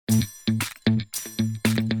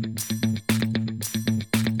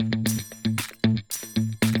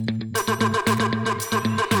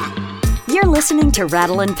listening to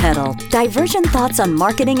Rattle and Pedal, divergent thoughts on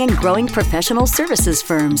marketing and growing professional services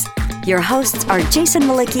firms. Your hosts are Jason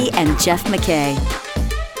Malicki and Jeff McKay.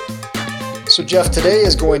 So Jeff, today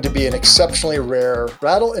is going to be an exceptionally rare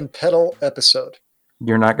Rattle and Pedal episode.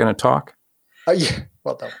 You're not going to talk? Yeah.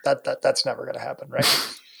 Well, no, that's never going to happen,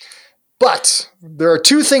 right? But there are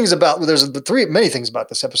many things about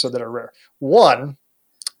this episode that are rare. One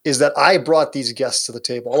is that I brought these guests to the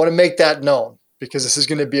table. I want to make that known because this is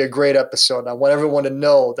going to be a great episode. I want everyone to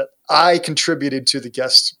know that I contributed to the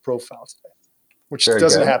guest profile today, which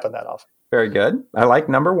doesn't happen that often. Very good. I like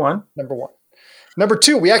number one. Number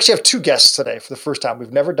two, we actually have two guests today for the first time.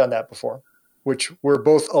 We've never done that before, which we're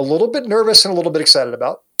both a little bit nervous and a little bit excited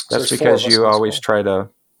about. That's because you always try to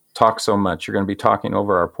talk so much. You're going to be talking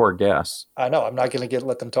over our poor guests. I know. I'm not going to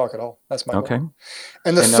let them talk at all. That's my okay. goal.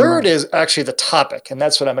 And the third is actually the topic, and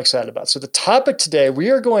that's what I'm excited about. So the topic today, we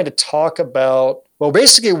are going to talk about, well,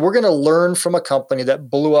 basically, we're going to learn from a company that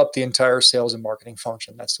blew up the entire sales and marketing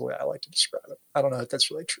function. That's the way I like to describe it. I don't know if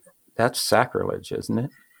that's really true. That's sacrilege, isn't it?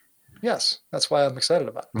 Yes. That's why I'm excited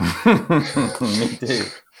about it. Me too.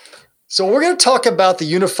 So we're going to talk about the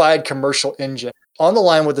Unified Commercial Engine. On the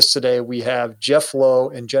line with us today, we have Jeff Lowe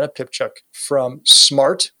and Jenna Pipchuk from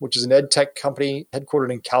Smart, which is an ed tech company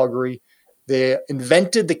headquartered in Calgary. They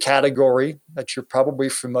invented the category that you're probably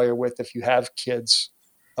familiar with if you have kids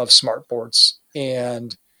of smart boards.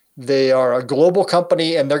 And they are a global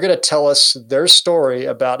company, and they're going to tell us their story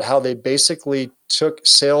about how they basically took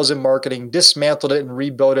sales and marketing, dismantled it, and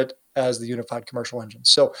rebuilt it as the Unified Commercial Engine.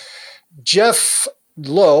 So Jeff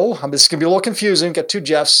Lowe, this is going to be a little confusing. We've got two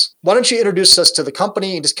Jeffs. Why don't you introduce us to the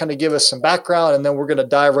company and just kind of give us some background, and then we're going to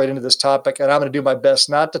dive right into this topic. And I'm going to do my best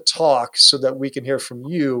not to talk so that we can hear from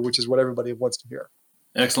you, which is what everybody wants to hear.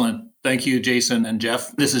 Excellent. Thank you, Jason and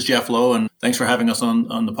Jeff. This is Jeff Lowe, and thanks for having us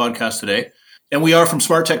on the podcast today. And we are from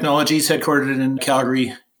Smart Technologies, headquartered in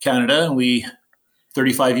Calgary, Canada. And we,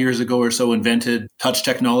 35 years ago or so, invented touch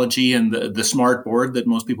technology and the smart board that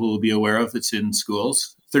most people will be aware of that's in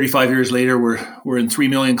schools. 35 years later, we're in 3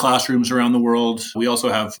 million classrooms around the world. We also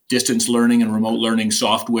have distance learning and remote learning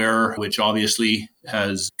software, which obviously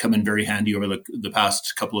has come in very handy over the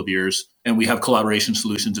past couple of years. And we have collaboration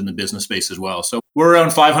solutions in the business space as well. So we're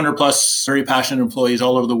around 500 plus very passionate employees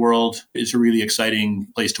all over the world. It's a really exciting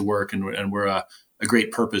place to work, and we're a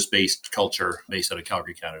great purpose-based culture based out of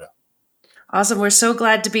Calgary, Canada. Awesome. We're so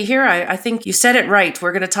glad to be here. I think you said it right.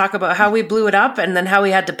 We're going to talk about how we blew it up and then how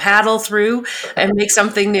we had to paddle through and make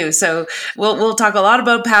something new. So we'll talk a lot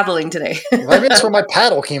about paddling today. Maybe that's where my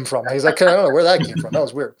paddle came from. I don't know where that came from. That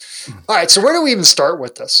was weird. All right. So where do we even start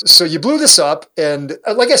with this? So you blew this up. And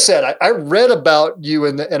like I said, I read about you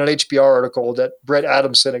in an HBR article that Brett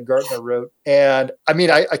Adamson at Gartner wrote. And I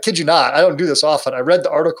mean, I kid you not, I don't do this often. I read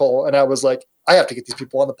the article and I was like, I have to get these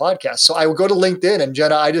people on the podcast. So I would go to LinkedIn, and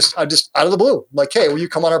Jenna, I just out of the blue, I'm like, hey, will you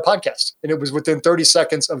come on our podcast? And it was within 30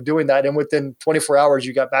 seconds of doing that. And within 24 hours,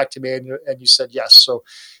 you got back to me and you said yes. So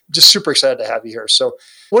just super excited to have you here. So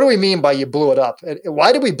what do we mean by you blew it up? And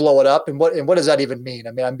why did we blow it up? And what does that even mean?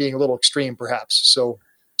 I mean, I'm being a little extreme perhaps. So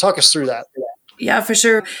talk us through that. Yeah, for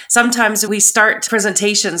sure. Sometimes we start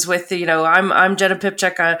presentations with, I'm Jenna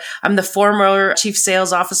Pipchuk. I'm the former chief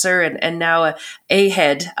sales officer and now a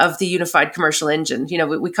head of the Unified Commercial Engine.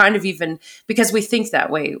 We kind of even, because we think that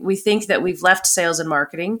way, we think that we've left sales and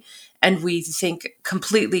marketing and we think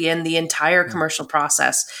completely in the entire commercial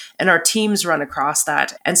process, and our teams run across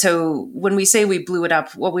that. And so when we say we blew it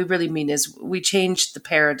up, what we really mean is we changed the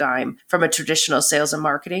paradigm from a traditional sales and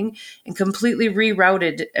marketing and completely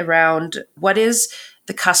rerouted around what is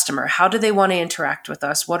the customer? How do they want to interact with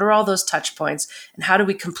us? What are all those touch points? And how do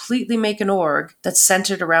we completely make an org that's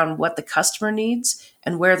centered around what the customer needs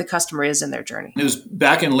and where the customer is in their journey? It was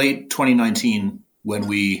back in late 2019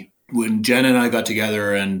 when Jen and I got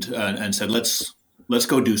together and said, let's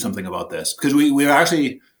go do something about this. Because we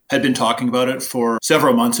actually had been talking about it for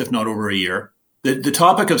several months, if not over a year. The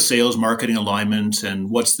topic of sales marketing alignment and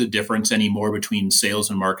what's the difference anymore between sales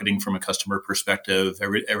and marketing from a customer perspective,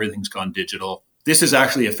 everything's gone digital. This is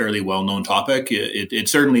actually a fairly well-known topic. It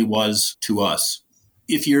certainly was to us.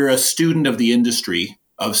 If you're a student of the industry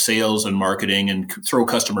of sales and marketing, and throw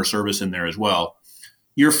customer service in there as well,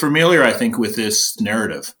 you're familiar, I think, with this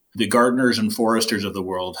narrative. The Gartners and Forresters of the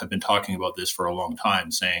world have been talking about this for a long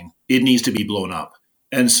time, saying it needs to be blown up.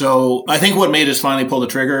 And so I think what made us finally pull the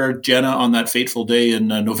trigger, Jenna, on that fateful day in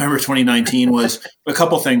November 2019 was a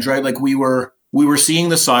couple things, right? Like we were We were seeing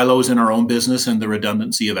the silos in our own business and the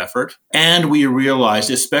redundancy of effort. And we realized,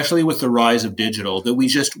 especially with the rise of digital, that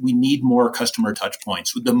we need more customer touch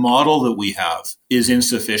points. The model that we have is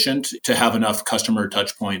insufficient to have enough customer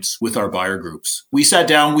touch points with our buyer groups. We sat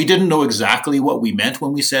down, we didn't know exactly what we meant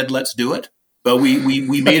when we said, let's do it. But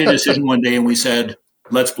we made a decision one day and we said,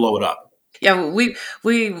 let's blow it up. Yeah, we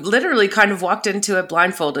literally kind of walked into it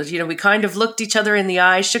blindfolded. We kind of looked each other in the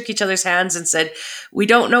eye, shook each other's hands and said, we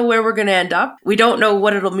don't know where we're going to end up. We don't know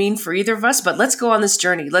what it'll mean for either of us, but let's go on this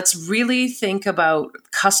journey. Let's really think about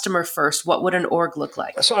customer first. What would an org look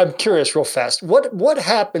like? So I'm curious real fast. What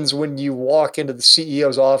happens when you walk into the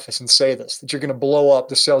CEO's office and say this, that you're going to blow up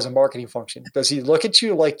the sales and marketing function? Does he look at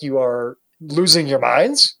you like you are losing your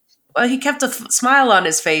minds? Well, he kept a smile on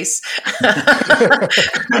his face. Yeah.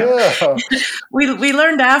 We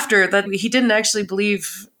learned after that he didn't actually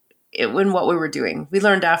believe in what we were doing. We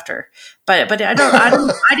learned after, but I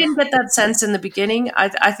didn't get that sense in the beginning.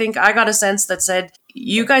 I think I got a sense that said,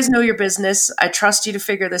 "You guys know your business. I trust you to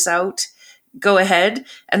figure this out. Go ahead."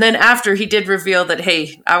 And then after, he did reveal that,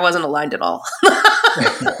 hey, I wasn't aligned at all.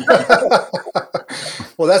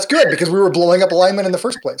 Well, that's good because we were blowing up alignment in the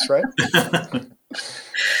first place, right?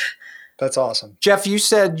 That's awesome. Jeff, you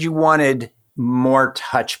said you wanted more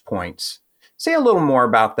touch points. Say a little more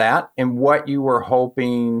about that and what you were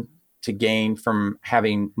hoping to gain from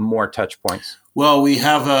having more touch points. Well, we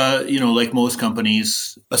have like most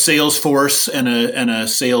companies, a sales force and a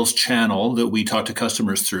sales channel that we talk to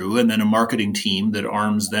customers through, and then a marketing team that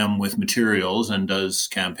arms them with materials and does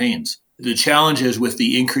campaigns. The challenge is with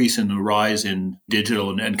the increase in the rise in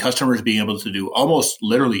digital and customers being able to do almost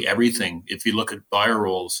literally everything. If you look at buyer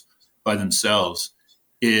roles by themselves,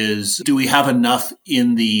 is do we have enough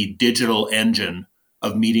in the digital engine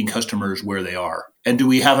of meeting customers where they are? And do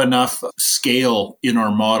we have enough scale in our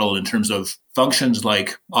model in terms of functions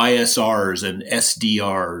like ISRs and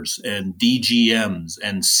SDRs and DGMs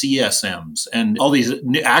and CSMs and all these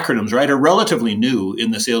acronyms, right, are relatively new in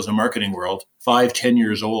the sales and marketing world, 5-10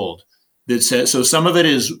 years old. That says, so some of it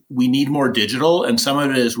is we need more digital, and some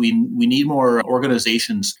of it is we need more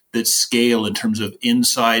organizations that scale in terms of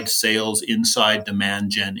inside sales, inside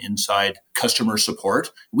demand gen, inside customer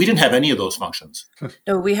support. We didn't have any of those functions.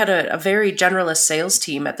 No, we had a very generalist sales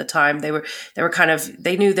team at the time. They were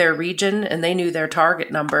they knew their region and they knew their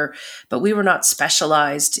target number, but we were not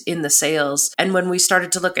specialized in the sales. And when we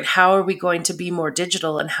started to look at how are we going to be more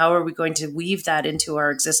digital and how are we going to weave that into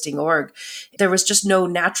our existing org, there was just no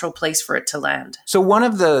natural place for it to land. So one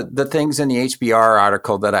of the things in the HBR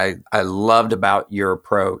article that I loved about your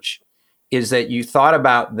approach is that you thought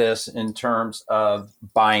about this in terms of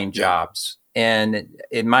buying jobs. And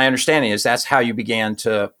in my understanding is that's how you began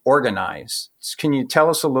to organize. Can you tell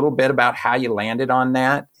us a little bit about how you landed on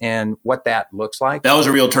that and what that looks like? That was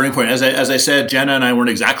a real turning point. As I said, Jenna and I weren't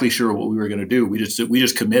exactly sure what we were going to do. We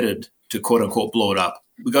just committed to quote unquote blow it up.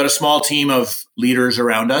 We got a small team of leaders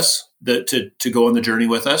around us to go on the journey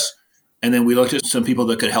with us. And then we looked at some people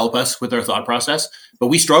that could help us with our thought process. But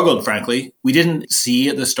we struggled, frankly. We didn't see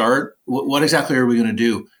at the start, what exactly are we going to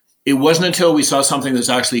do? It wasn't until we saw something that's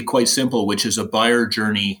actually quite simple, which is a buyer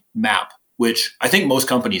journey map, which I think most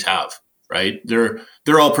companies have, right? They're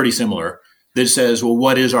all pretty similar. That says, well,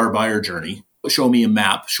 what is our buyer journey? Show me a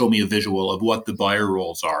map, show me a visual of what the buyer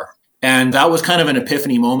roles are. And that was kind of an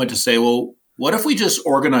epiphany moment to say, well, what if we just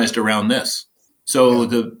organized around this? So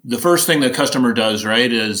the first thing the customer does,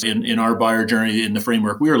 right, is in our buyer journey, in the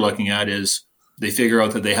framework we were looking at, is they figure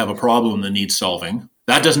out that they have a problem that needs solving.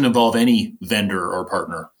 That doesn't involve any vendor or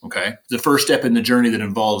partner, okay? The first step in the journey that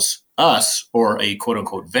involves us or a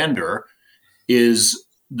quote-unquote vendor is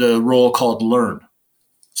the role called learn.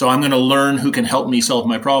 So I'm going to learn who can help me solve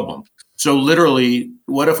my problem. So literally,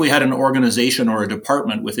 what if we had an organization or a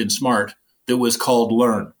department within Smart that was called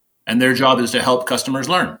learn? And their job is to help customers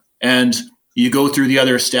learn. And you go through the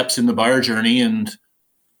other steps in the buyer journey and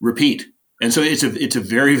repeat. And so it's a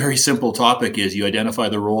very, very simple topic is you identify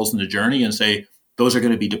the roles in the journey and say, those are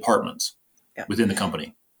going to be departments within the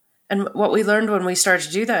company. And what we learned when we started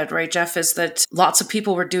to do that, right, Jeff, is that lots of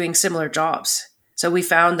people were doing similar jobs. So we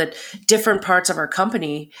found that different parts of our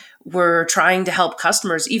company were trying to help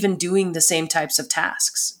customers, even doing the same types of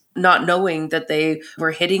tasks, not knowing that they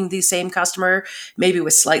were hitting the same customer, maybe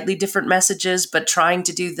with slightly different messages, but trying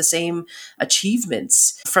to do the same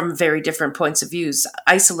achievements from very different points of views,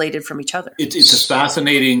 isolated from each other. It's a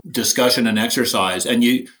fascinating discussion and exercise. And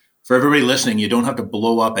for everybody listening, you don't have to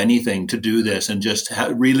blow up anything to do this and just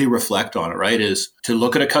really reflect on it, right? Is to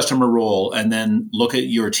look at a customer role and then look at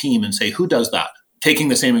your team and say, who does that? Taking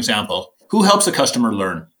the same example, who helps a customer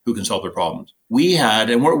learn who can solve their problems? We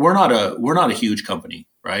had, and we're not a huge company.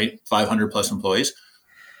 right? 500 plus employees.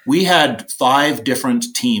 We had 5 different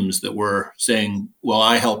teams that were saying, well,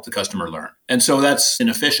 I help the customer learn. And so that's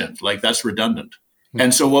inefficient, like that's redundant.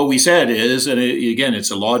 And so what we said is, and again, it's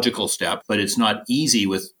a logical step, but it's not easy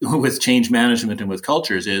with change management and with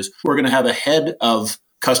cultures, is we're going to have a head of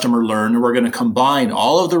customer learn, and we're going to combine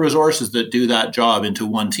all of the resources that do that job into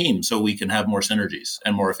one team so we can have more synergies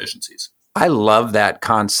and more efficiencies. I love that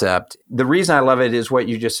concept. The reason I love it is what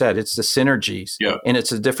you just said. It's the synergies. Yeah. And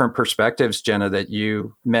it's the different perspectives, Jenna, that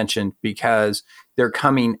you mentioned, because they're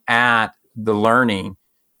coming at the learning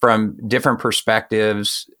from different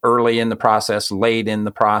perspectives early in the process, late in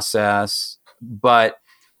the process. But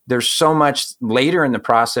there's so much later in the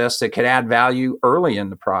process that could add value early in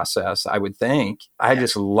the process, I would think. I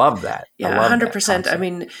just love that. Yeah, 100%. I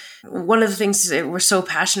mean, one of the things that we're so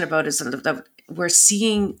passionate about is that we're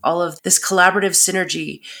seeing all of this collaborative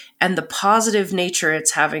synergy and the positive nature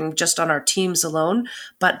it's having just on our teams alone,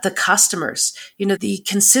 but the customers, the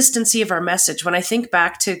consistency of our message. When I think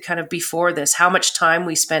back to kind of before this, how much time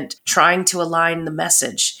we spent trying to align the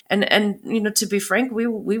message. And to be frank, we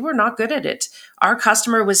were not good at it. Our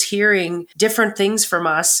customer was hearing different things from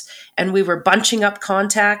us, and we were bunching up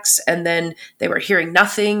contacts, and then they were hearing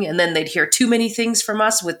nothing, and then they'd hear too many things from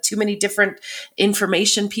us with too many different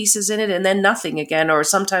information pieces in it, and then nothing again, or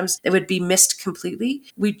sometimes it would be missed completely.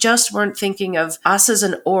 We just weren't thinking of us as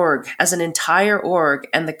an org, as an entire org,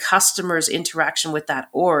 and the customer's interaction with that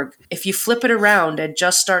org. If you flip it around and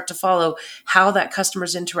just start to follow how that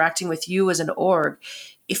customer's interacting with you as an org,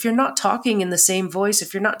 if you're not talking in the same voice,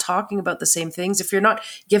 if you're not talking about the same things, if you're not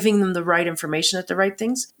giving them the right information at the right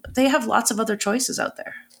things, they have lots of other choices out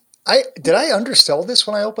there. Did I undersell this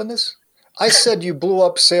when I opened this? I said you blew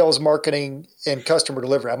up sales, marketing, and customer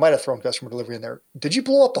delivery. I might have thrown customer delivery in there. Did you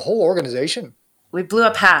blow up the whole organization? We blew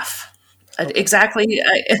up half. Exactly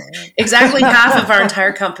half of our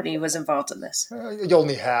entire company was involved in this.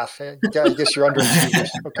 Only half. I guess you're underachievers.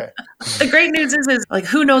 Okay. The great news is like,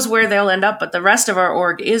 who knows where they'll end up, but the rest of our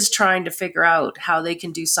org is trying to figure out how they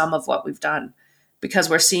can do some of what we've done, because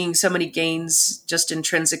we're seeing so many gains just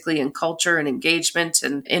intrinsically in culture and engagement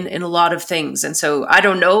and in a lot of things. And so I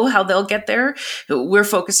don't know how they'll get there. We're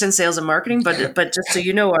focused in sales and marketing, but just so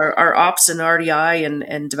you know, our ops and RDI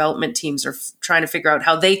and development teams are trying to figure out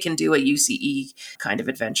how they can do a UCE kind of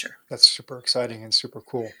adventure. That's super exciting and super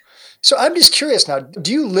cool. So I'm just curious now,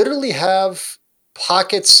 do you literally have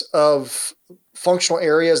pockets of functional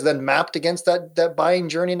areas then mapped against that buying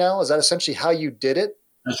journey now? Is that essentially how you did it?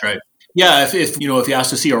 That's right. Yeah, if you asked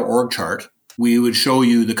to see our org chart, we would show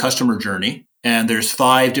you the customer journey, and there's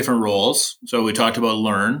 5 different roles. So we talked about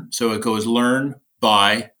learn. So it goes learn,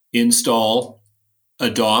 buy, install,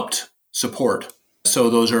 adopt, support. So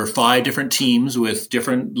those are 5 different teams with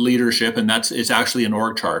different leadership, and it's actually an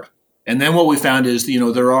org chart. And then what we found is,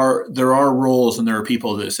 there are roles and there are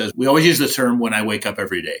people that says, we always use the term when I wake up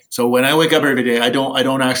every day. So when I wake up every day, I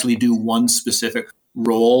don't actually do one specific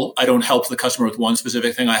role. I don't help the customer with one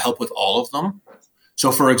specific thing. I help with all of them. So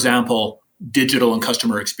for example, digital and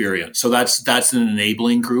customer experience. So that's an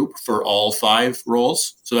enabling group for all 5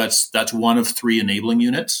 roles. So that's one of 3 enabling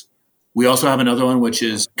units. We also have another one, which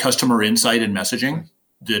is customer insight and messaging,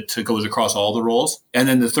 that goes across all the roles. And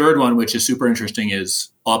then the third one, which is super interesting,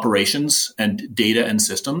 is operations and data and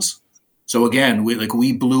systems. So again,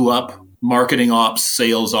 we blew up marketing ops,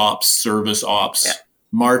 sales ops, service ops,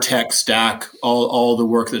 MarTech stack, all the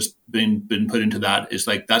work that's been put into that is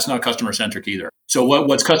that's not customer centric either. So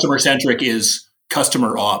what's customer centric is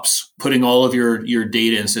customer ops, putting all of your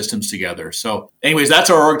data and systems together. So anyways, that's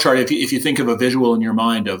our org chart. If you think of a visual in your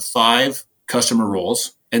mind of 5 customer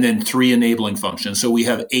roles and then 3 enabling functions. So we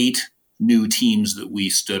have 8 new teams that we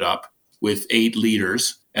stood up with 8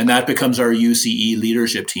 leaders, and that becomes our UCE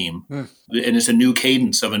leadership team. And it's a new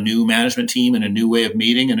cadence of a new management team and a new way of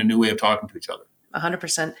meeting and a new way of talking to each other.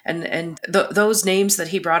 100%. And those names that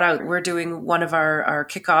he brought out, we're doing one of our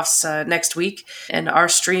kickoffs next week, and our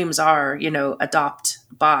streams are, adopt,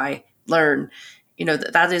 buy, learn.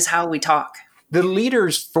 That is how we talk. The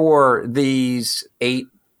leaders for these 8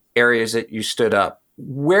 areas that you stood up,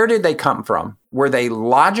 where did they come from? Were they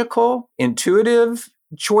logical, intuitive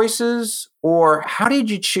choices, or how did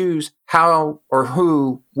you choose how or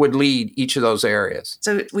who would lead each of those areas?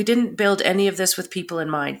 So we didn't build any of this with people in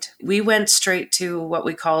mind. We went straight to what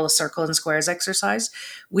we call a circle and squares exercise.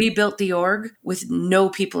 We built the org with no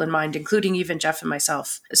people in mind, including even Jeff and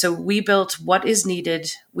myself. So we built what is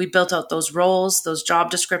needed. We built out those roles, those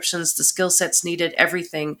job descriptions, the skill sets needed,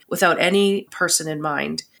 everything without any person in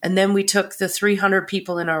mind. And then we took the 300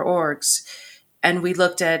 people in our orgs and we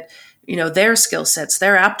looked at their skill sets,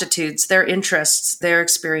 their aptitudes, their interests, their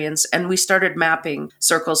experience. And we started mapping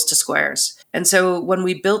circles to squares. And so when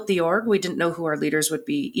we built the org, we didn't know who our leaders would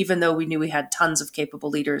be, even though we knew we had tons of capable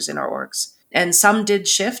leaders in our orgs. And some did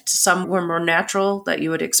shift, some were more natural that you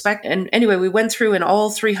would expect. And anyway, we went through in all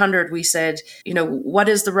 300, we said, what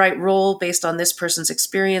is the right role based on this person's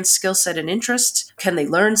experience, skill set, and interest? Can they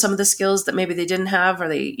learn some of the skills that maybe they didn't have? Are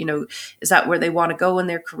they, is that where they want to go in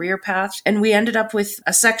their career path? And we ended up with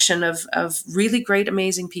a section of really great,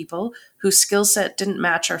 amazing people whose skill set didn't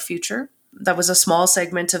match our future. That was a small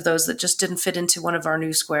segment of those that just didn't fit into one of our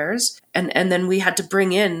new squares. And then we had to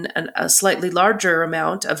bring in a slightly larger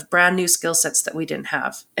amount of brand new skill sets that we didn't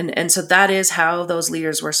have. And so that is how those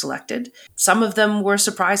leaders were selected. Some of them were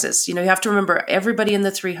surprises. You have to remember, everybody in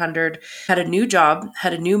the 300 had a new job,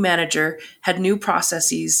 had a new manager, had new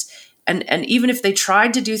processes. And even if they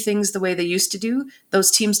tried to do things the way they used to do,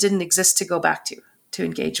 those teams didn't exist to go back to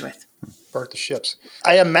engage with. Burnt the ships.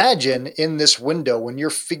 I imagine in this window, when you're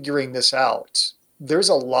figuring this out, there's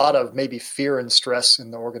a lot of maybe fear and stress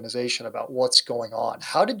in the organization about what's going on.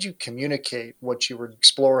 How did you communicate what you were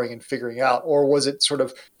exploring and figuring out? Or was it sort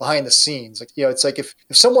of behind the scenes? It's like if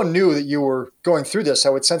someone knew that you were going through this, I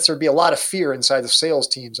would sense there'd be a lot of fear inside the sales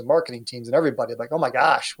teams and marketing teams and everybody. Like, oh my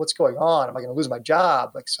gosh, what's going on? Am I going to lose my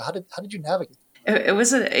job? So how did you navigate? It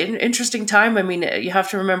was an interesting time. I mean, you have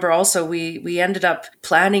to remember also, we ended up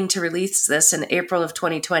planning to release this in April of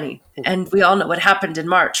 2020. And we all know what happened in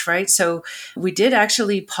March, right? So we did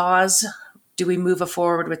actually pause. Do we move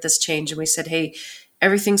forward with this change? And we said, hey,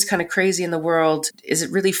 everything's kind of crazy in the world. Is it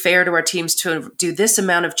really fair to our teams to do this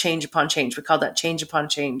amount of change upon change? We call that change upon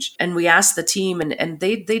change. And we asked the team, and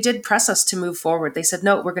they did press us to move forward. They said,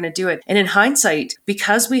 no, we're going to do it. And in hindsight,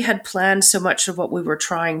 because we had planned so much of what we were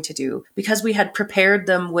trying to do, because we had prepared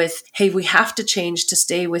them with, hey, we have to change to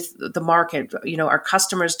stay with the market. Our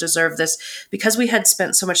customers deserve this. Because we had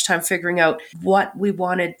spent so much time figuring out what we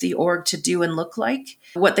wanted the org to do and look like.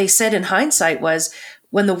 What they said in hindsight was,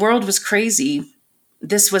 when the world was crazy,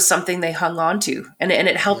 this was something they hung on to. And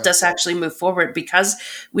it helped us actually move forward because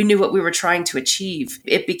we knew what we were trying to achieve.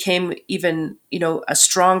 It became even, a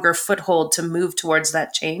stronger foothold to move towards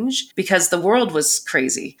that change because the world was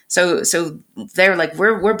crazy. So they're like,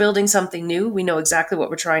 we're building something new. We know exactly what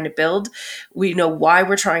we're trying to build. We know why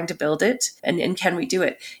we're trying to build it. And can we do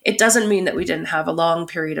it? It doesn't mean that we didn't have a long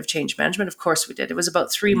period of change management. Of course we did. It was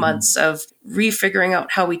about 3 months of refiguring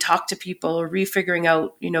out how we talk to people, or refiguring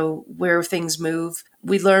out, where things move.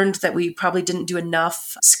 We learned that we probably didn't do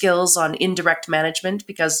enough skills on indirect management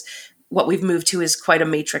because what we've moved to is quite a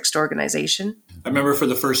matrixed organization. I remember for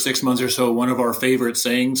the first 6 months or so, one of our favorite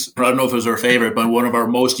sayings, I don't know if it was our favorite, but one of our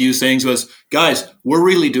most used sayings was, guys, we're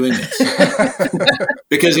really doing this.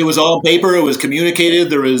 Because it was all paper, it was communicated,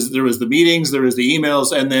 there was the meetings, there was the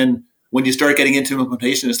emails, and then when you start getting into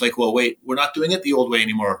implementation, it's like, well, wait, we're not doing it the old way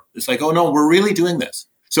anymore. It's like, oh no, we're really doing this.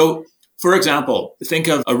 So for example, think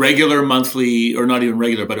of a regular monthly, or not even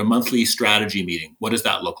regular, but a monthly strategy meeting. What does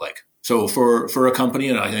that look like? So for a company,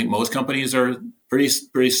 and I think most companies are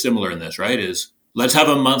pretty similar in this, right? Is let's have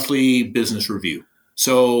a monthly business review.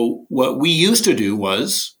 So what we used to do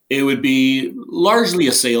was it would be largely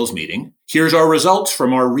a sales meeting. Here's our results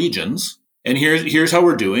from our regions. And here's how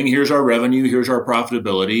we're doing. Here's our revenue. Here's our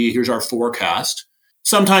profitability. Here's our forecast.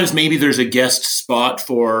 Sometimes maybe there's a guest spot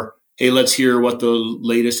for, hey, let's hear what the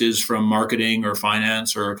latest is from marketing or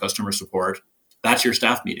finance or customer support. That's your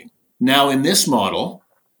staff meeting. Now in this model,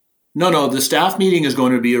 no, the staff meeting is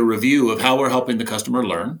going to be a review of how we're helping the customer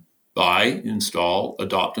learn, buy, install,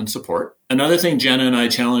 adopt, and support. Another thing Jenna and I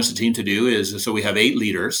challenged the team to do is, so we have 8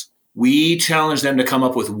 leaders. We challenge them to come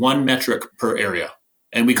up with one metric per area.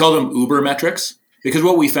 And we call them Uber metrics, because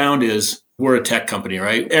what we found is we're a tech company,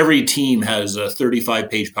 right? Every team has a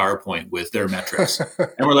 35-page PowerPoint with their metrics.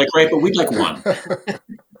 And we're like, right, but we'd like one.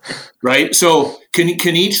 Right? So can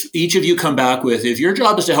each of you come back with, if your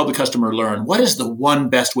job is to help the customer learn, what is the one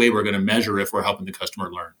best way we're going to measure if we're helping the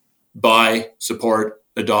customer learn? Buy, support,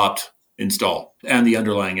 adopt, install, and the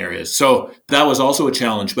underlying areas. So that was also a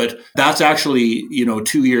challenge, but that's actually,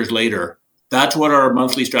 2 years later, that's what our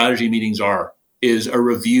monthly strategy meetings are, is a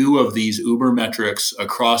review of these Uber metrics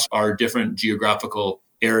across our different geographical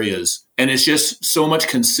areas. And it's just so much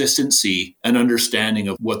consistency and understanding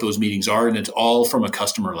of what those meetings are. And it's all from a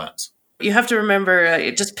customer lens. You have to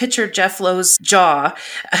remember, just picture Jeff Lowe's jaw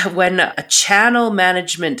when a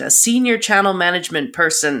senior channel management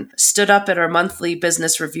person stood up at our monthly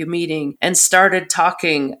business review meeting and started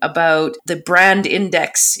talking about the brand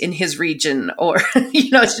index in his region. Or,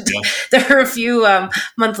 there are a few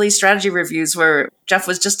monthly strategy reviews where Jeff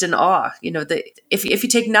was just in awe. If you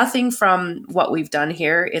take nothing from what we've done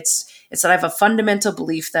here, it's that I have a fundamental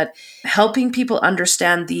belief that helping people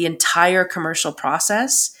understand the entire commercial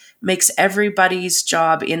process makes everybody's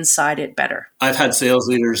job inside it better. I've had sales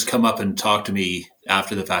leaders come up and talk to me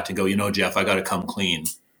after the fact and go, Jeff, I got to come clean.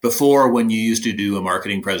 Before, when you used to do a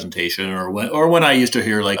marketing presentation or when I used to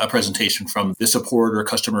hear like a presentation from the support or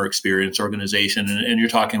customer experience organization, and you're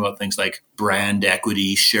talking about things like brand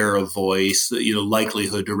equity, share of voice,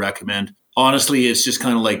 likelihood to recommend. Honestly, it's just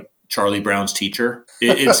kind of like Charlie Brown's teacher.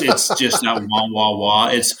 It's just that wah, wah,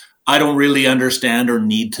 wah. I don't really understand or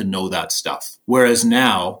need to know that stuff. Whereas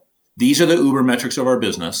now, these are the Uber metrics of our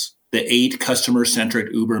business, the 8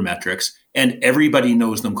 customer-centric Uber metrics, and everybody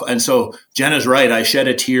knows them. And so Jenna's right. I shed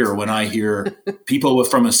a tear when I hear people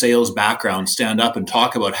from a sales background stand up and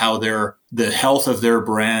talk about how the health of their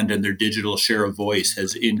brand and their digital share of voice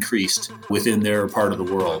has increased within their part of the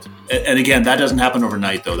world. And again, that doesn't happen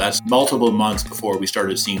overnight, though. That's multiple months before we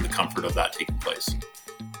started seeing the comfort of that taking place.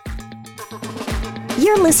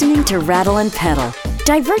 You're listening to Rattle and Pedal,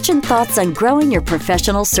 divergent thoughts on growing your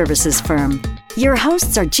professional services firm. Your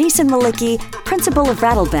hosts are Jason Malicki, principal of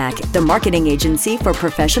Rattleback, the marketing agency for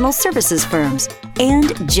professional services firms, and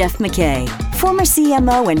Jeff McKay, former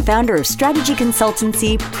CMO and founder of strategy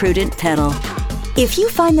consultancy Prudent Pedal. If you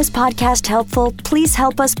find this podcast helpful, please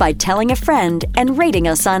help us by telling a friend and rating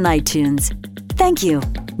us on iTunes. Thank you.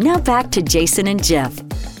 Now back to Jason and Jeff.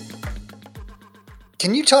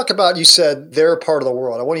 Can you talk about, you said they're part of the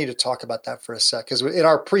world. I want you to talk about that for a sec, because in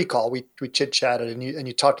our pre-call, we chit-chatted and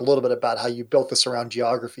you talked a little bit about how you built this around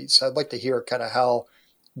geographies. So I'd like to hear kind of how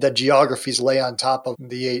the geographies lay on top of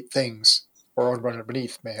the 8 things, or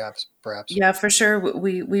underneath, perhaps. Yeah, for sure.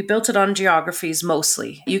 We built it on geographies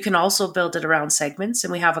mostly. You can also build it around segments,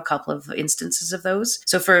 and we have a couple of instances of those.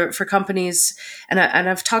 So for companies, and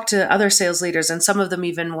I've talked to other sales leaders, and some of them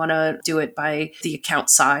even want to do it by the account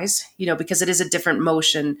size, because it is a different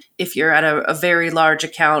motion if you're at a very large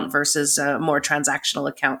account versus a more transactional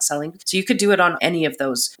account selling. So you could do it on any of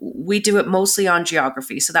those. We do it mostly on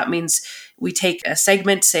geography. So that means we take a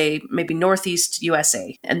segment, say maybe Northeast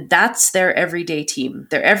USA, and that's their everyday team.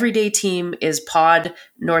 Their everyday team is Pod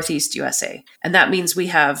Northeast USA. And that means we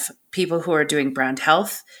have people who are doing brand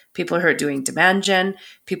health, people who are doing demand gen,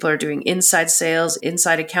 people who are doing inside sales,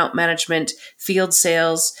 inside account management, field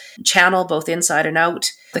sales, channel, both inside and out,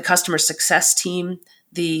 the customer success team.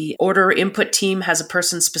 The order input team has a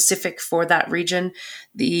person specific for that region.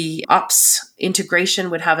 The ops integration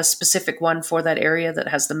would have a specific one for that area that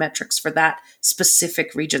has the metrics for that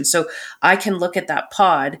specific region. So I can look at that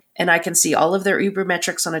pod and I can see all of their Uber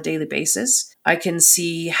metrics on a daily basis. I can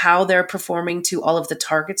see how they're performing to all of the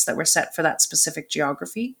targets that were set for that specific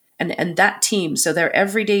geography. And that team, so their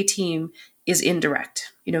everyday team, is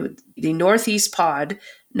indirect. The Northeast pod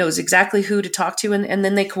knows exactly who to talk to, and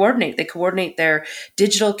then they coordinate. They coordinate their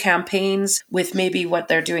digital campaigns with maybe what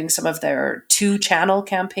they're doing, some of their 2-channel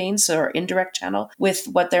campaigns or indirect channel, with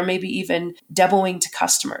what they're maybe even demoing to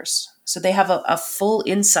customers. So they have a full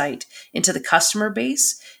insight into the customer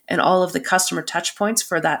base and all of the customer touch points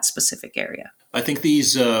for that specific area. I think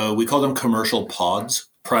these, we call them commercial pods,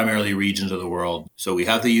 primarily regions of the world. So we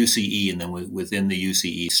have the UCE, and then within the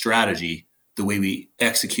UCE strategy, the way we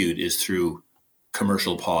execute is through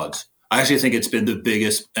commercial pods. I actually think it's been the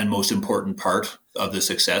biggest and most important part of the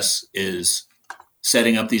success is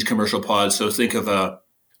setting up these commercial pods. So think of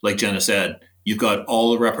like Jenna said, you've got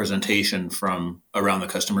all the representation from around the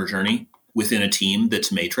customer journey within a team that's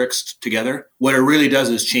matrixed together. What it really does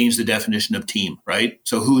is change the definition of team, right?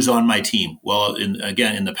 So who's on my team? Well, in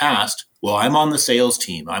the past, I'm on the sales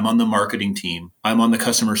team, I'm on the marketing team, I'm on the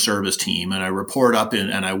customer service team, and I report up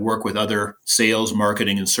and I work with other sales,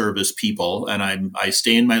 marketing, and service people, and I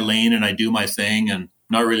stay in my lane and I do my thing, and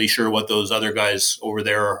not really sure what those other guys over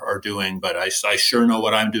there are doing, but I sure know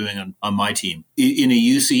what I'm doing on my team. In a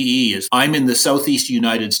UCE, is I'm in the Southeast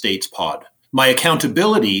United States pod. My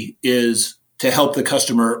accountability is to help the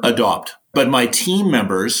customer adopt, but my team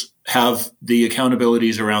members have the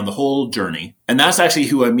accountabilities around the whole journey. And that's actually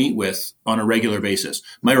who I meet with on a regular basis.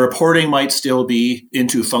 My reporting might still be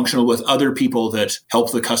into functional with other people that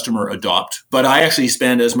help the customer adopt, but I actually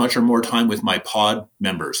spend as much or more time with my pod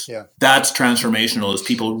members. Yeah. That's transformational, as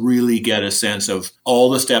people really get a sense of all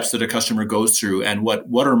the steps that a customer goes through and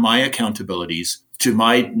what are my accountabilities to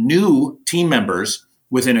my new team members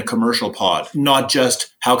within a commercial pod, not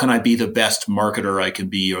just how can I be the best marketer I can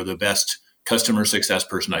be or the best customer success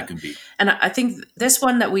person I can be. And I think this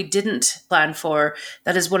one that we didn't plan for,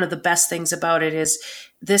 that is one of the best things about it, is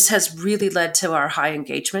this has really led to our high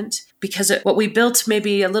engagement, because what we built,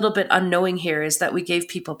 maybe a little bit unknowing here, is that we gave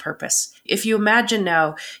people purpose. If you imagine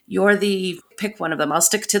now, pick one of them, I'll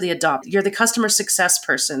stick to the adopt, you're the customer success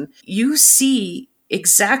person. You see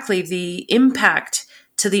exactly the impact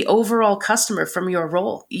to the overall customer from your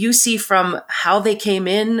role. You see from how they came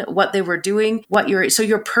in, what they were doing, so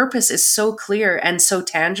your purpose is so clear and so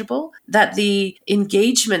tangible that the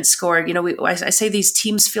engagement score, I say these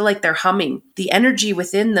teams feel like they're humming, the energy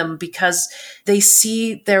within them, because they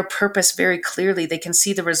see their purpose very clearly. They can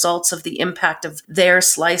see the results of the impact of their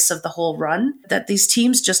slice of the whole run, that these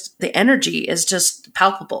teams the energy is just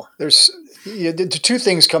palpable. The two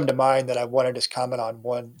things come to mind that I wanted to comment on.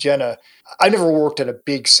 One, Jenna, I never worked in a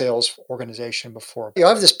big sales organization before. I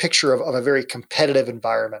have this picture of a very competitive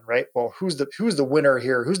environment, right? Well, who's the winner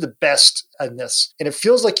here? Who's the best in this? And it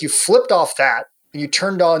feels like you flipped off that and you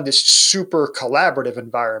turned on this super collaborative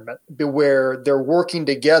environment where they're working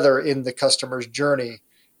together in the customer's journey.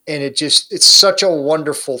 And it's such a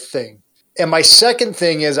wonderful thing. And my second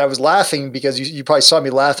thing is, I was laughing because you probably saw me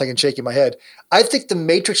laughing and shaking my head. I think the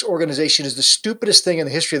Matrix organization is the stupidest thing in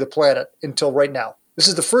the history of the planet until right now. This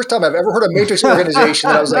is the first time I've ever heard a Matrix organization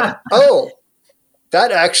that I was like, oh,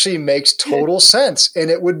 that actually makes total sense. And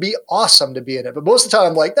it would be awesome to be in it. But most of the time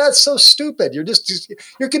I'm like, that's so stupid.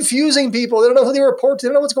 You're confusing people. They don't know who they report to. They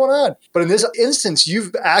don't know what's going on. But in this instance,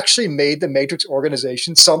 you've actually made the Matrix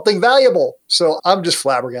organization something valuable. So I'm just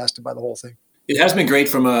flabbergasted by the whole thing. It has been great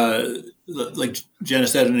from like Jenna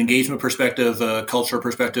said, an engagement perspective, a culture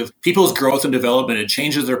perspective, people's growth and development. It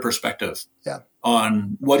changes their perspective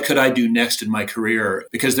on what could I do next in my career,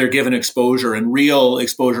 because they're given exposure and real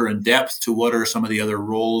exposure and depth to what are some of the other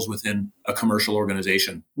roles within a commercial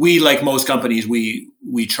organization. We, like most companies, we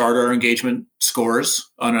chart our engagement scores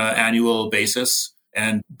on an annual basis.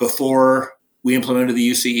 And before we implemented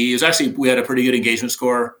the UCE, we had a pretty good engagement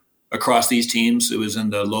score across these teams. It was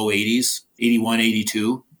in the low 80s, 81,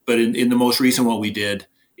 82. But in the most recent one we did,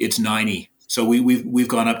 it's 90. So we've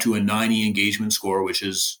gone up to a 90 engagement score, which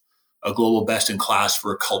is a global best in class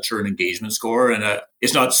for a culture and engagement score. And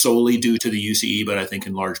it's not solely due to the UCE, but I think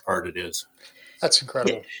in large part it is. That's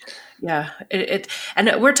incredible. Yeah,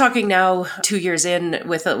 and we're talking now 2 years in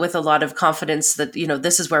with a lot of confidence that,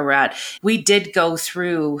 this is where we're at. We did go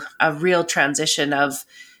through a real transition of,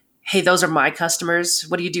 hey, those are my customers.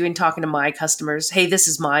 What are you doing talking to my customers? Hey, this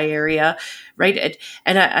is my area, right?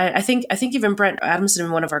 And I think even Brent Adamson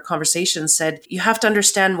in one of our conversations said, you have to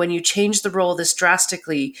understand when you change the role this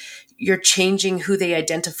drastically, you're changing who they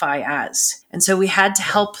identify as. And so we had to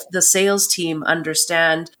help the sales team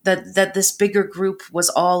understand that this bigger group was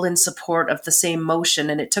all in support of the same motion.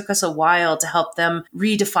 And it took us a while to help them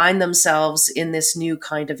redefine themselves in this new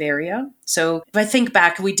kind of area. So if I think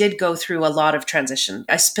back, we did go through a lot of transition.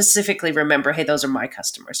 I specifically remember, hey, those are my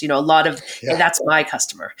customers. A lot of, hey, that's my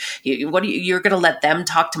customer. You're going to let them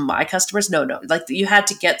talk to my customers? No. Like, you had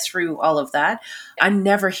to get through all of that. I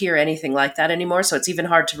never hear anything like that anymore. So it's even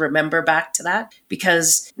hard to remember back to that,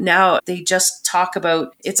 because now they just talk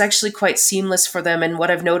about, it's actually quite seamless for them. And what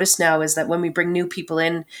I've noticed now is that when we bring new people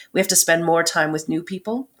in, we have to spend more time with new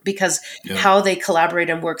people, because how they collaborate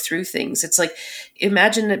and work through things. It's like,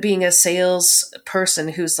 imagine it being a sales person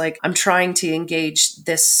who's like, I'm trying to engage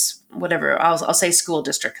this, whatever, I'll say school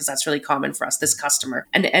district, because that's really common for us, this customer.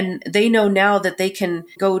 And they know now that they can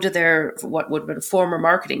go to their, what would be former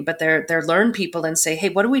marketing, but their learn people and say, hey,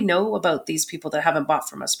 what do we know about these people that haven't bought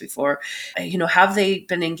from us before? Have they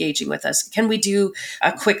been engaging with us? Can we do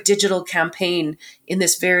a quick digital campaign in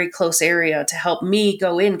this very close area to help me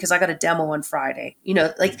go in, because I got a demo on Friday?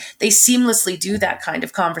 Like, they seamlessly do that kind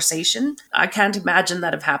of conversation. I can't imagine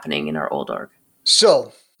that of happening in our old org.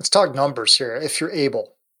 So let's talk numbers here, if you're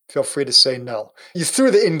able. Feel free to say no. You threw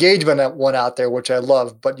the engagement one out there, which I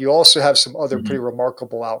love, but you also have some other pretty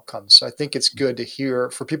remarkable outcomes. So I think it's good to hear,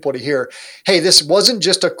 for people to hear, hey, this wasn't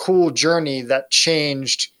just a cool journey that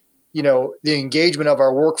changed, the engagement of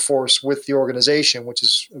our workforce with the organization, which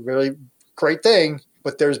is a really great thing,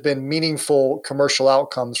 but there's been meaningful commercial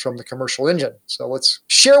outcomes from the commercial engine. So let's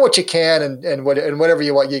share what you can, and whatever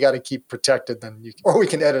you want, you got to keep protected. Then or we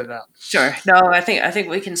can edit it out. Sure. No, I think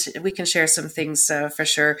we can share some things for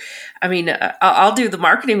sure. I mean, I'll do the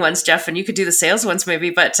marketing ones, Jeff, and you could do the sales ones maybe.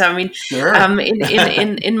 But I mean, sure.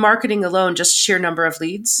 in marketing alone, just sheer number of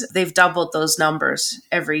leads, they've doubled those numbers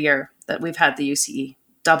every year that we've had the UCE.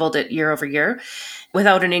 doubled it year over year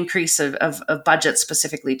without an increase of budget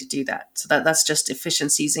specifically to do that. So that's just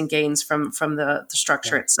efficiencies and gains from the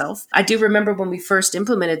structure itself. I do remember when we first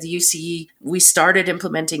implemented the UCE, we started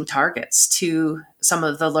implementing targets to some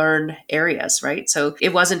of the learn areas, right? So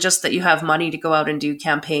it wasn't just that you have money to go out and do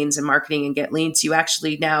campaigns and marketing and get leads. You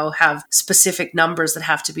actually now have specific numbers that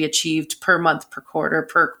have to be achieved per month, per quarter,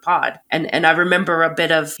 per pod. And I remember a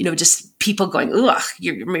bit of, just people going, ugh,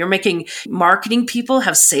 you're making marketing people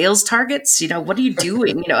have sales targets. What are you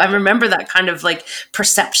doing? I remember that kind of like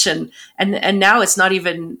perception. And now it's not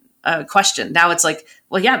even a question. Now it's like,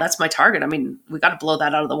 well, yeah, that's my target. I mean, we got to blow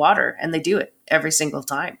that out of the water. And they do it every single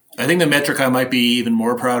time. I think the metric I might be even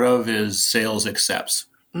more proud of is sales accepts.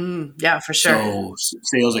 Yeah, for sure. So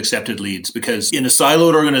sales accepted leads, because in a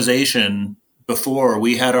siloed organization before,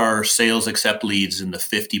 we had our sales accept leads in the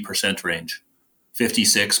 50% range,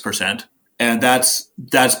 56%. And that's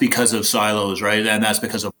because of silos, right? And that's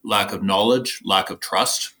because of lack of knowledge, lack of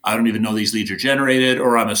trust. I don't even know these leads are generated,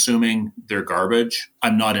 or I'm assuming they're garbage.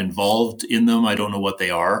 I'm not involved in them. I don't know what they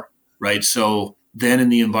are, right? So then in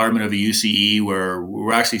the environment of a UCE where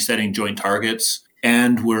we're actually setting joint targets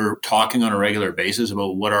and we're talking on a regular basis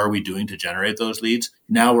about what are we doing to generate those leads,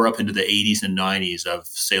 now we're up into the 80s and 90s of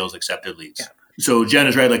sales accepted leads. Yeah. So Jen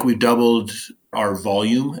is right. Like, we've doubled our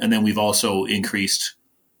volume, and then we've also increased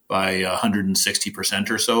by 160%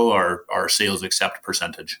 or so our sales accept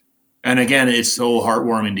percentage. And again, it's so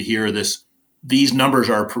heartwarming to hear this. These numbers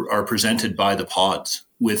are presented by the pods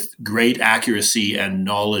with great accuracy and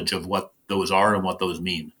knowledge of what those are and what those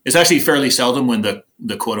mean. It's actually fairly seldom when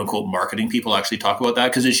the quote unquote marketing people actually talk about that,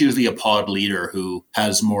 because it's usually a pod leader who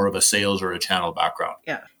has more of a sales or a channel background.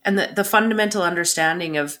 Yeah. And the fundamental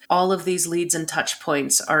understanding of all of these leads and touch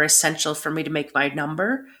points are essential for me to make my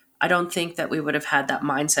number. I don't think that we would have had that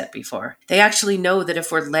mindset before. They actually know that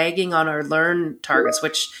if we're lagging on our learn targets,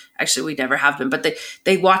 which actually we never have been, but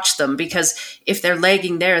they watch them, because if they're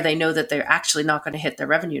lagging there, they know that they're actually not going to hit their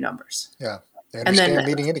revenue numbers. Yeah. They understand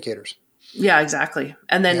leading indicators. Yeah, exactly.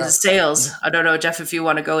 And then the sales, I don't know, Jeff, if you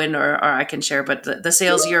want to go in or I can share, but the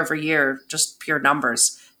sales year over year, just pure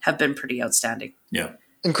numbers, have been pretty outstanding. Yeah.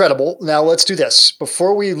 Incredible. Now let's do this.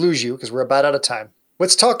 Before we lose you, because we're about out of time,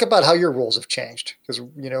 let's talk about how your roles have changed, because,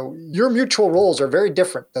 your mutual roles are very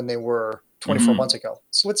different than they were 24 months ago.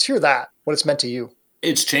 So let's hear that, what it's meant to you.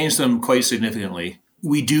 It's changed them quite significantly.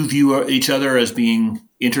 We do view each other as being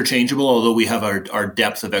interchangeable, although we have our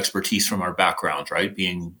depth of expertise from our backgrounds, right?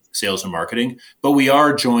 Being sales and marketing. But we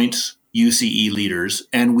are joint UCE leaders,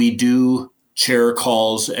 and we do chair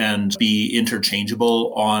calls and be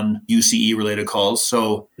interchangeable on UCE related calls.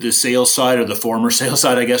 So the sales side, or the former sales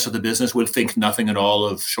side, I guess, of the business would think nothing at all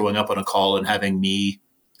of showing up on a call and having me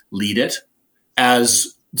lead it.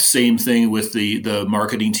 As the same thing with the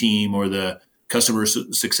marketing team or the customer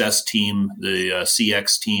success team, the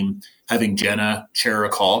CX team, having Jenna chair a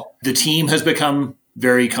call. The team has become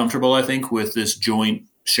very comfortable, I think, with this joint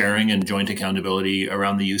sharing and joint accountability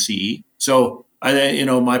around the UCE. So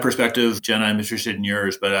my perspective, Jenna, I'm interested in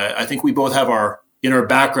yours, but I think we both have in our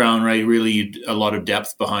background, right, really a lot of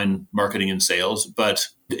depth behind marketing and sales, but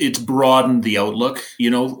it's broadened the outlook,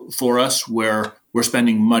 for us, where we're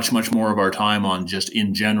spending much, much more of our time on just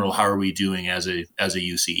in general, how are we doing as a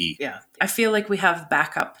UCE? Yeah. I feel like we have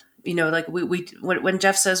backup. Like when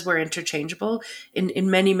Jeff says we're interchangeable,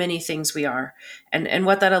 in many, many things we are. And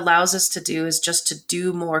what that allows us to do is just to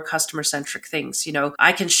do more customer centric things.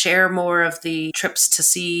 I can share more of the trips to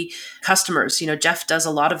see customers. Jeff does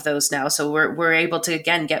a lot of those now. So we're able to,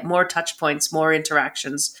 again, get more touch points, more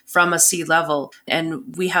interactions from a C level.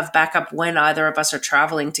 And we have backup when either of us are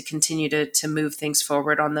traveling to continue to move things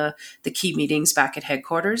forward on the key meetings back at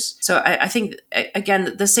headquarters. So I think,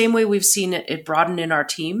 again, the same way we've seen it broaden in our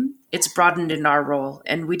team, it's broadened in our role.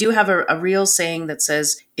 And we do have a real saying that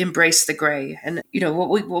says, embrace the gray. And,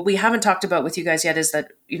 what we haven't talked about with you guys yet is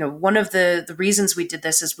that, one of the reasons we did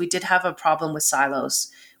this is we did have a problem with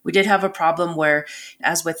silos. We did have a problem where,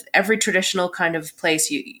 as with every traditional kind of place,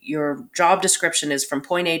 your job description is from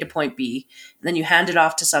point A to point B, and then you hand it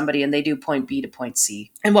off to somebody and they do point B to point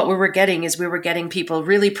C. And what we were getting people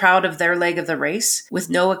really proud of their leg of the race with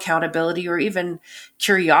no accountability or even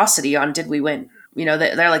curiosity on, did we win?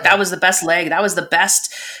 They're like, that was the best leg. That was the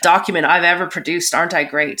best document I've ever produced. Aren't I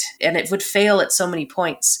great? And it would fail at so many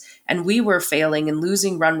points. And we were failing and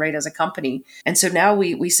losing run rate as a company. And so now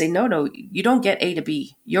we say, no, you don't get A to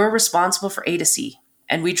B. You're responsible for A to C.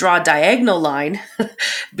 And we draw a diagonal line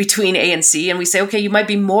between A and C. And we say, okay, you might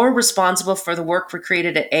be more responsible for the work we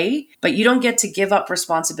created at A, but you don't get to give up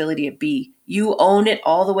responsibility at B. You own it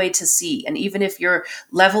all the way to C. And even if your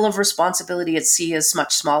level of responsibility at C is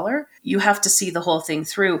much smaller, you have to see the whole thing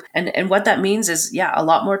through. And what that means is, a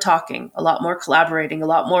lot more talking, a lot more collaborating, a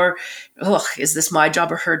lot more, is this my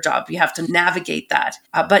job or her job? You have to navigate that.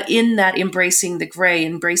 But in that embracing the gray,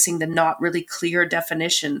 embracing the not really clear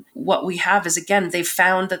definition, what we have is, again, they've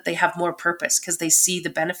found that they have more purpose because they see the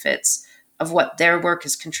benefits of what their work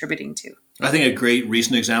is contributing to. I think a great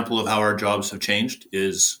recent example of how our jobs have changed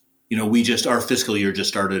is, our fiscal year just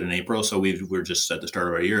started in April. So we're just at the start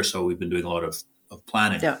of our year. So we've been doing a lot of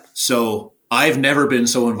planning. Yeah. So I've never been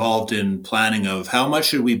so involved in planning of how much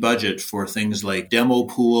should we budget for things like demo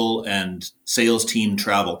pool and sales team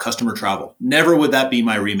travel, customer travel. Never would that be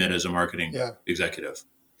my remit as a marketing executive.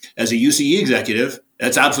 As a UCE executive,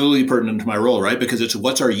 that's absolutely pertinent to my role, right? Because it's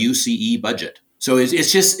what's our UCE budget? So it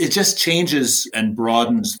just changes and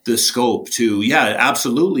broadens the scope to,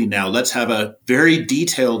 absolutely. Now let's have a very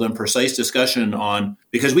detailed and precise discussion on,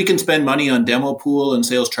 because we can spend money on demo pool and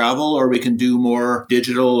sales travel, or we can do more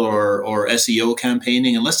digital or SEO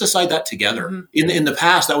campaigning, and let's decide that together. Mm-hmm. In the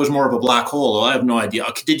past, that was more of a black hole. I have no idea.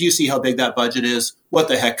 Did you see how big that budget is? What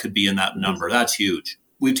the heck could be in that number? That's huge.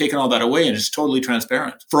 We've taken all that away and it's totally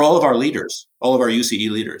transparent for all of our leaders, all of our UCE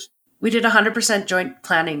leaders. We did 100% joint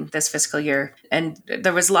planning this fiscal year. And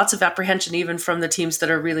there was lots of apprehension even from the teams that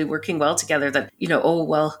are really working well together that,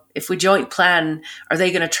 if we joint plan, are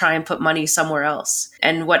they going to try and put money somewhere else?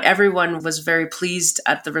 And what everyone was very pleased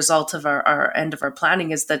at the result of our end of our planning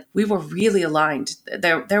is that we were really aligned.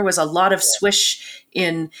 There was a lot of swish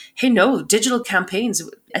in, digital campaigns.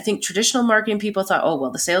 I think traditional marketing people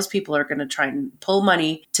thought, the salespeople are going to try and pull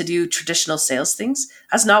money to do traditional sales things.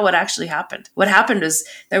 That's not what actually happened. What happened is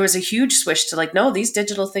there was a huge switch to no, these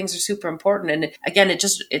digital things are super important. And again,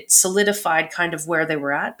 it solidified kind of where they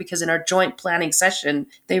were at, because in our joint planning session,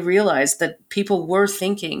 they realized that people were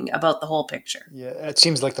thinking about the whole picture. Yeah, it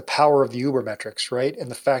seems like the power of the Uber metrics, right? And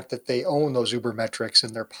the fact that they own those Uber metrics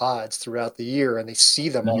in their pods throughout the year and they see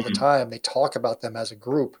them all the time. They talk about them as a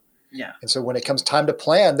group. Yeah. And so when it comes time to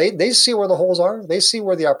plan, they see where the holes are. They see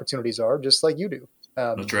where the opportunities are, just like you do.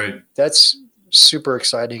 That's right. That's super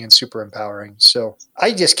exciting and super empowering. So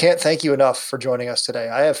I just can't thank you enough for joining us today.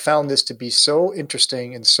 I have found this to be so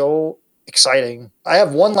interesting and so exciting. I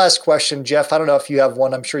have one last question, Jeff. I don't know if you have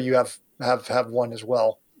one. I'm sure you have one as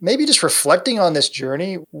well. Maybe just reflecting on this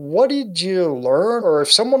journey, what did you learn? Or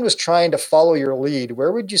if someone was trying to follow your lead,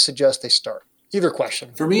 where would you suggest they start? Either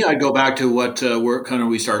question. For me, I'd go back to what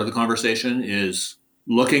we started the conversation is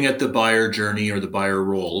looking at the buyer journey or the buyer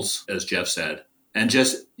roles, as Jeff said, and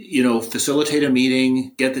just, facilitate a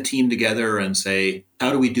meeting, get the team together and say,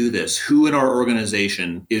 how do we do this? Who in our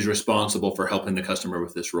organization is responsible for helping the customer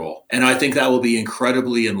with this role? And I think that will be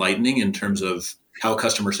incredibly enlightening in terms of how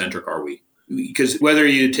customer-centric are we? Because whether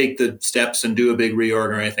you take the steps and do a big reorg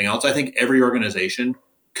or anything else, I think every organization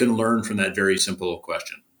can learn from that very simple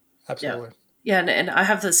question. Absolutely. Yeah, and I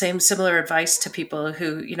have the similar advice to people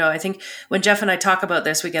who, I think when Jeff and I talk about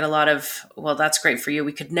this, we get a lot of, well, that's great for you.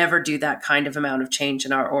 We could never do that kind of amount of change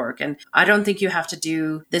in our org. And I don't think you have to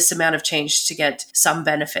do this amount of change to get some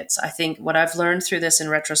benefits. I think what I've learned through this in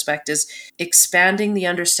retrospect is expanding the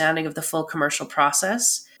understanding of the full commercial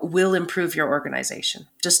process will improve your organization.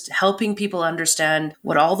 Just helping people understand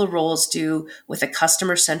what all the roles do with a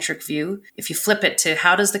customer-centric view. If you flip it to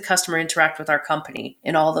how does the customer interact with our company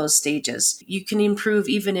in all those stages, you can improve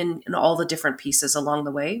even in all the different pieces along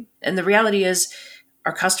the way. And the reality is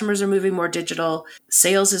our customers are moving more digital.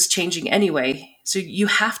 Sales is changing anyway. So you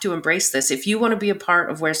have to embrace this. If you want to be a part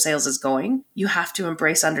of where sales is going, you have to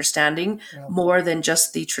embrace understanding more than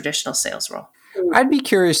just the traditional sales role. I'd be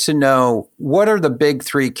curious to know, what are the big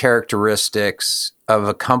three characteristics of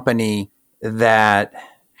a company that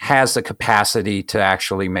has the capacity to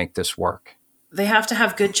actually make this work? They have to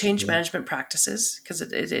have good change management practices, because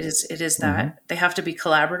it is that. Mm-hmm. They have to be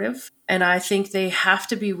collaborative. And I think they have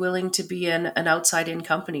to be willing to be an outside-in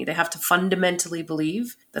company. They have to fundamentally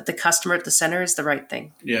believe that the customer at the center is the right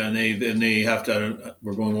thing. Yeah, and they have to,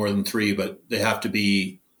 we're going more than three, but they have to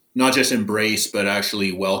be not just embrace, but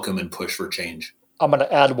actually welcome and push for change. I'm going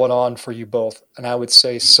to add one on for you both. And I would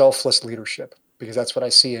say selfless leadership, because that's what I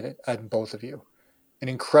see in both of you. An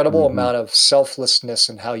incredible amount of selflessness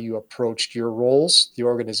in how you approached your roles, the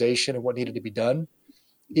organization, and what needed to be done,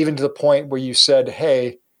 even to the point where you said,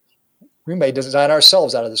 hey, we may design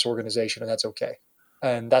ourselves out of this organization, and that's okay.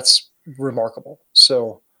 And that's remarkable.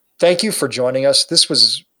 So thank you for joining us. This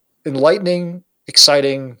was enlightening,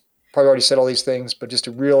 exciting. Probably already said all these things, but just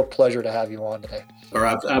a real pleasure to have you on today. Our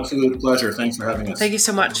absolute pleasure. Thanks for having us. Thank you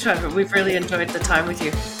so much. We've really enjoyed the time with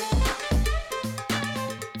you.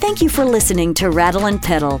 Thank you for listening to Rattle and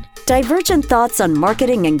Pedal, divergent thoughts on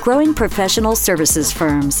marketing and growing professional services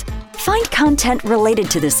firms. Find content related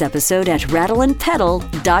to this episode at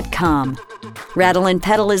rattleandpedal.com. Rattle and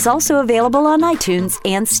Pedal is also available on iTunes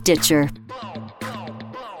and Stitcher.